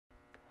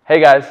Hey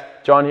guys,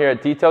 John here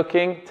at Detail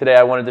King. Today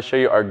I wanted to show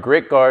you our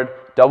Grit Guard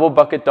double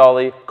bucket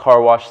dolly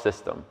car wash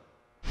system.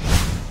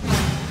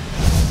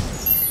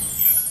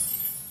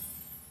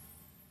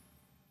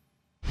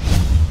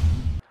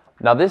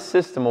 Now this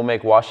system will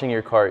make washing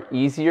your car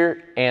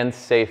easier and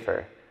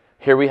safer.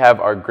 Here we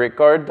have our Grit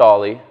Guard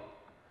dolly,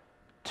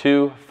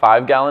 2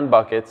 5-gallon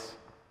buckets,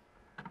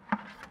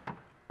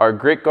 our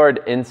Grit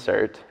Guard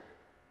insert,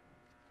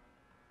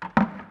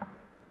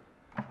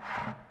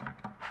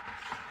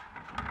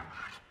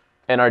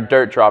 and our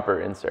dirt dropper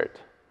insert.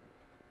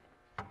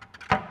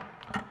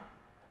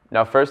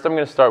 Now first I'm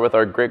going to start with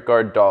our Grit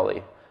Guard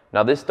dolly.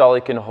 Now this dolly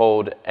can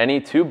hold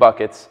any 2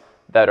 buckets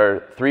that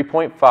are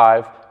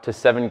 3.5 to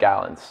 7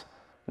 gallons.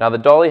 Now the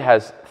dolly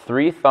has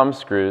 3 thumb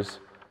screws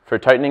for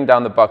tightening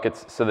down the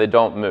buckets so they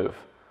don't move.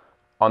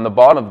 On the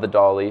bottom of the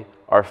dolly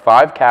are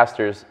 5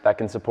 casters that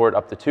can support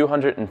up to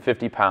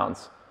 250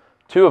 pounds,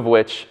 2 of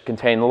which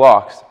contain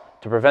locks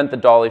to prevent the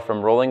dolly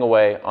from rolling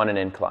away on an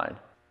incline.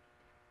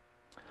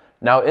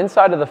 Now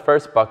inside of the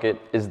first bucket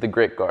is the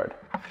Grit Guard.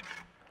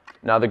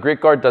 Now the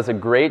Grit Guard does a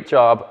great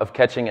job of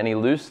catching any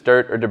loose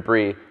dirt or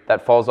debris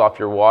that falls off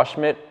your wash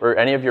mitt or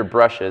any of your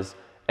brushes,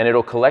 and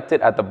it'll collect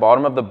it at the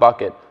bottom of the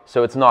bucket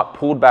so it's not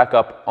pulled back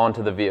up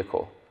onto the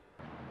vehicle.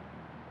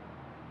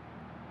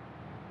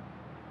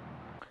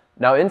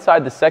 Now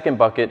inside the second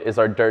bucket is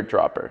our dirt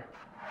dropper.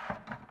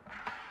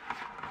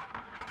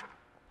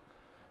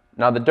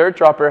 Now the dirt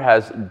dropper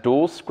has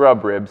dual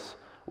scrub ribs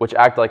which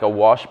act like a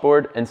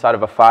washboard inside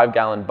of a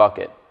 5-gallon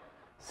bucket.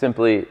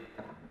 Simply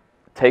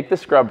take the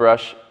scrub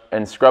brush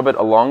and scrub it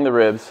along the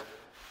ribs,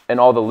 and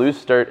all the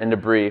loose dirt and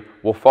debris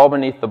will fall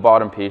beneath the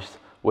bottom piece,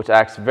 which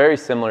acts very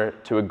similar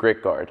to a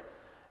Grit Guard.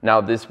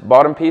 Now this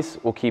bottom piece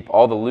will keep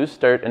all the loose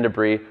dirt and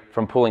debris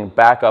from pulling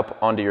back up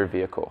onto your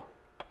vehicle.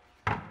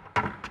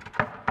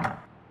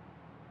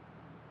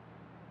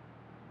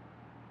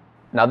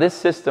 Now this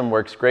system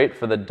works great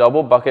for the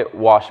double bucket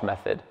wash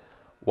method.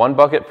 1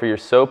 bucket for your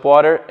soap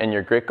water and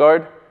your Grit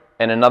Guard,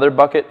 and another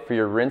bucket for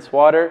your rinse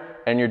water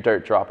and your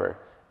dirt dropper.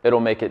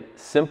 It'll make it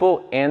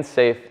simple and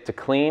safe to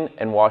clean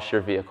and wash your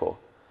vehicle.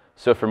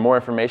 So for more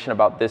information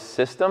about this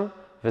system,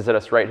 visit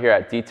us right here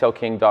at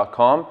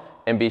detailking.com,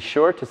 and be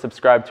sure to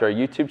subscribe to our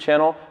YouTube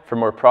channel for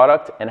more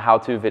product and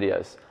how-to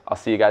videos. I'll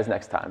see you guys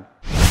next time.